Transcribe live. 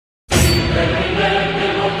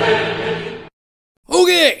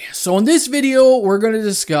Okay, so in this video, we're going to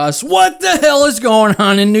discuss what the hell is going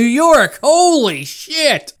on in New York. Holy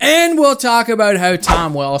shit. And we'll talk about how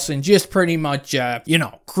Tom Wilson just pretty much,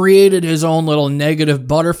 created his own little negative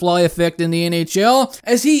butterfly effect in the NHL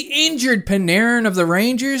as he injured Panarin of the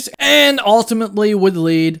Rangers and ultimately would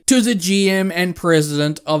lead to the GM and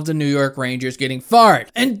president of the New York Rangers getting fired.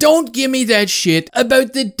 And don't give me that shit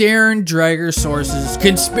about the Darren Dreger sources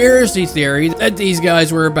conspiracy theory that these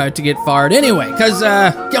guys were about to get fired anyway, because,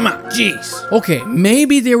 come on, jeez. Okay,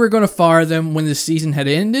 maybe they were going to fire them when the season had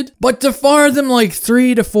ended, but to fire them like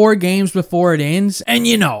 3 to 4 games before it ends, and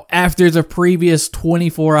after the previous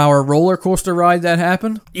 24-hour roller coaster ride that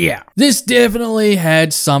happened? Yeah. This definitely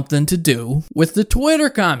had something to do with the Twitter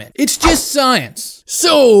comment. It's just science.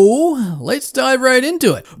 So, let's dive right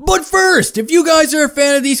into it. But first, if you guys are a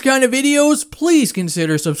fan of these kind of videos, please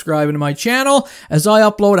consider subscribing to my channel as I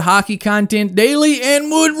upload hockey content daily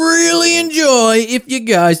and would really enjoy if you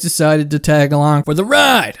guys decided to tag along for the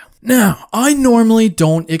ride. Now, I normally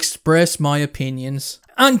don't express my opinions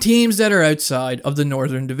on teams that are outside of the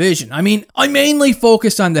Northern Division. I mean, I mainly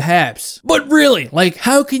focus on the Habs. But really,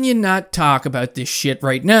 how can you not talk about this shit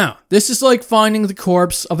right now? This is like finding the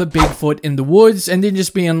corpse of a Bigfoot in the woods and then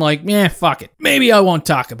just being like, fuck it. Maybe I won't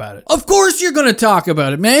talk about it. Of course you're gonna talk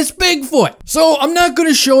about it, man. It's Bigfoot. So I'm not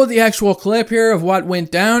gonna show the actual clip here of what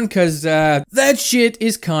went down because that shit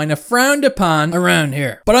is kind of frowned upon around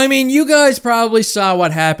here. But I mean, you guys probably saw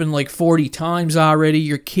what happened like 40 times already.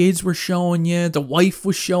 Your kids were showing you, the wife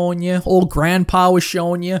was showing you, old grandpa was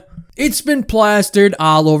showing you. It's been plastered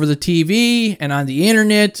all over the TV and on the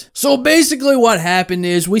internet. So basically what happened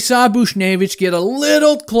is we saw Buchnevich get a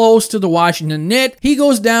little close to the Washington net. He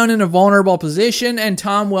goes down in a vulnerable position and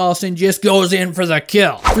Tom Wilson just goes in for the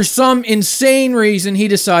kill. For some insane reason, he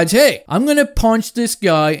decides, hey, I'm gonna punch this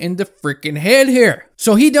guy in the freaking head here.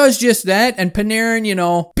 So he does just that, and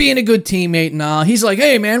Panarin, being a good teammate and all, he's like,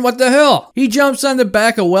 hey man, what the hell? He jumps on the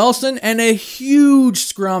back of Wilson, and a huge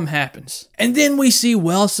scrum happens. And then we see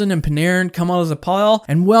Wilson and Panarin come out of the pile,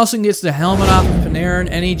 and Wilson gets the helmet off of Panarin,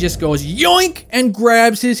 and he just goes yoink, and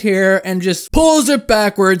grabs his hair, and just pulls it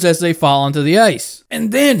backwards as they fall onto the ice.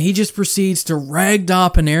 And then he just proceeds to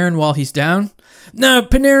ragdoll Panarin while he's down. Now,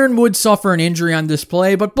 Panarin would suffer an injury on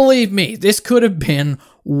display, but believe me, this could have been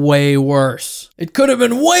way worse. It could have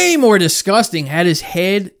been way more disgusting had his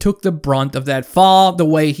head took the brunt of that fall the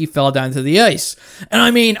way he fell down to the ice. And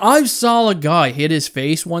I mean, I saw a guy hit his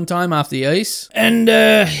face one time off the ice, and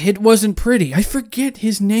it wasn't pretty. I forget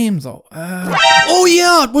his name though. Oh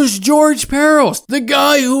yeah, it was George Parros, the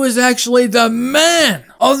guy who was actually the man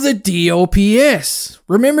of the DOPS.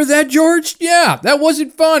 Remember that, George? Yeah, that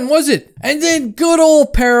wasn't fun, was it? And then good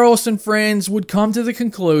old Parros and friends would come to the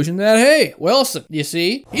conclusion that, hey, Wilson, you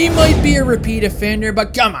see, he might be a repeat offender,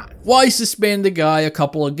 but come on. Why suspend the guy a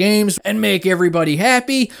couple of games and make everybody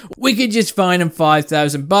happy? We could just fine him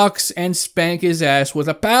 $5,000 and spank his ass with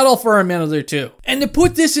a paddle for a minute or two. And to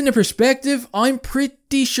put this into perspective, I'm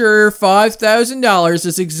pretty sure $5,000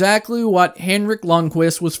 is exactly what Henrik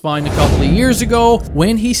Lundqvist was fined a couple of years ago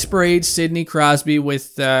when he sprayed Sidney Crosby with,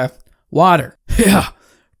 water. Yeah,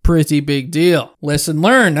 pretty big deal. Lesson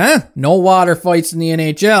learned, huh? No water fights in the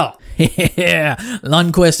NHL. Yeah,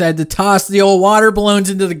 Lundqvist had to toss the old water balloons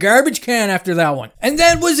into the garbage can after that one. And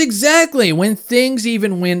that was exactly when things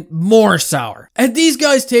even went more sour. Had these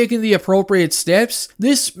guys taken the appropriate steps,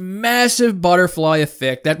 this massive butterfly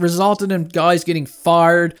effect that resulted in guys getting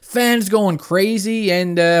fired, fans going crazy,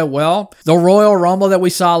 and, the Royal Rumble that we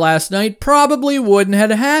saw last night probably wouldn't have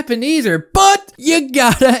happened either. But you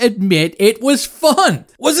gotta admit, it was fun.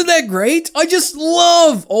 Wasn't that great? I just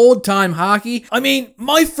love old-time hockey. I mean,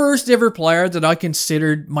 my first ever player that I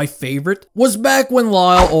considered my favorite was back when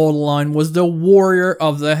Lyle Odeline was the warrior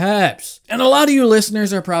of the Habs. And a lot of you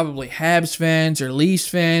listeners are probably Habs fans or Leafs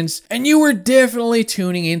fans, and you were definitely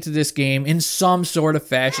tuning into this game in some sort of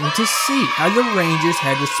fashion to see how the Rangers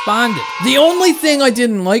had responded. The only thing I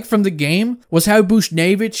didn't like from the game was how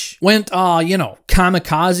Buchnevich went,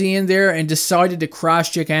 kamikaze in there and decided to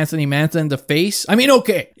cross-check Anthony Mantha in the face. I mean,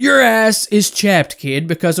 okay, your ass is chapped, kid,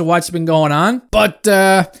 because of what's been going on, but,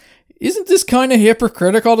 isn't this kind of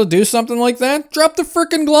hypocritical to do something like that? Drop the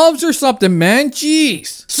frickin' gloves or something, man.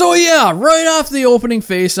 Jeez. So yeah, right off the opening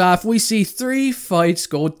face-off, we see 3 fights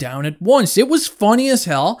go down at once. It was funny as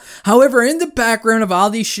hell. However, in the background of all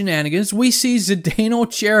these shenanigans, we see Zdeno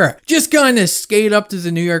Chara just kind of skate up to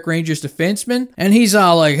the New York Rangers defenseman, and he's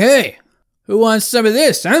all like, hey, who wants some of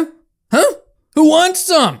this, huh? Huh? Who wants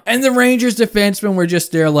some? And the Rangers defensemen were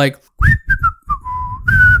just there like...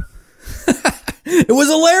 It was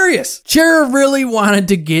hilarious. Chara really wanted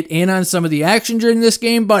to get in on some of the action during this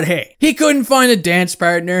game, but hey, he couldn't find a dance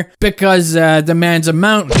partner because the man's a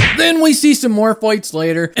mountain. Then we see some more fights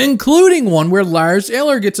later, including one where Lars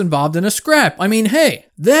Eller gets involved in a scrap. I mean, hey,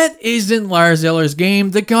 that isn't Lars Eller's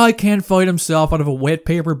game. The guy can't fight himself out of a wet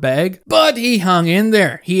paper bag, but he hung in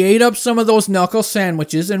there. He ate up some of those knuckle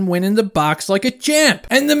sandwiches and went in the box like a champ.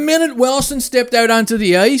 And the minute Wilson stepped out onto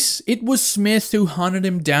the ice, it was Smith who hunted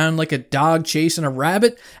him down like a dog chasing a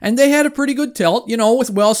rabbit, and they had a pretty good tilt, you know,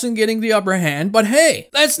 with Wilson getting the upper hand. But hey,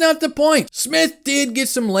 that's not the point. Smith did get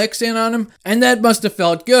some licks in on him, and that must have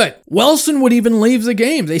felt good. Wilson would even leave the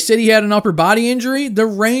game. They said he had an upper body injury. The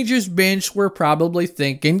Rangers bench were probably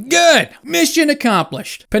thinking, good, mission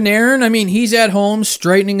accomplished. Panarin, I mean, he's at home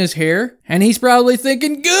straightening his hair, and he's probably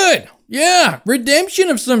thinking, good. Yeah, redemption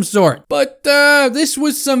of some sort. But this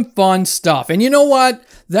was some fun stuff. And you know what?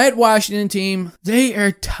 That Washington team, they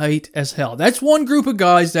are tight as hell. That's one group of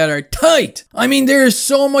guys that are tight. I mean, there is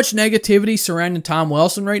so much negativity surrounding Tom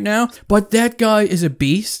Wilson right now, but that guy is a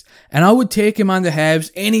beast. And I would take him on the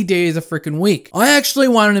Habs any day of the freaking week. I actually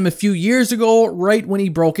wanted him a few years ago, right when he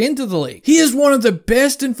broke into the league. He is one of the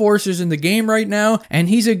best enforcers in the game right now, and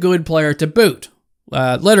he's a good player to boot.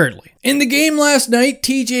 Literally. In the game last night,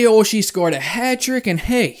 TJ Oshie scored a hat trick, and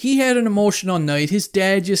hey, he had an emotional night. His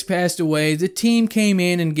dad just passed away. The team came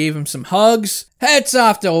in and gave him some hugs. Hats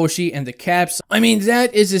off to Oshie and the Caps. I mean,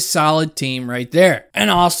 that is a solid team right there. And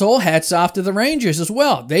also, hats off to the Rangers as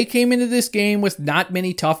well. They came into this game with not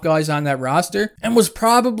many tough guys on that roster and was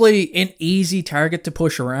probably an easy target to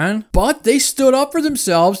push around. But they stood up for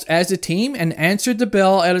themselves as a team and answered the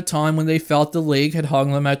bell at a time when they felt the league had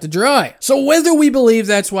hung them out to dry. So whether we believe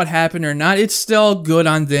that's what happened or not, it's still good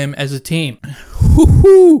on them as a team.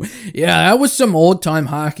 Woohoo! Yeah, that was some old-time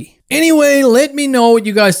hockey. Anyway, let me know what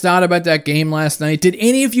you guys thought about that game last night. Did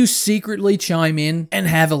any of you secretly chime in and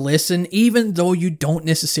have a listen, even though you don't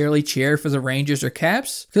necessarily cheer for the Rangers or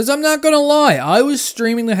Caps? Because I'm not going to lie, I was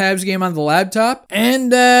streaming the Habs game on the laptop,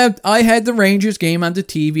 and I had the Rangers game on the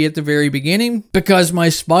TV at the very beginning because my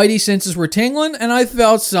spidey senses were tingling and I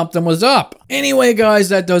felt something was up. Anyway, guys,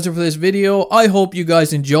 that does it for this video. I hope you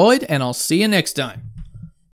guys enjoyed, and I'll see you next time.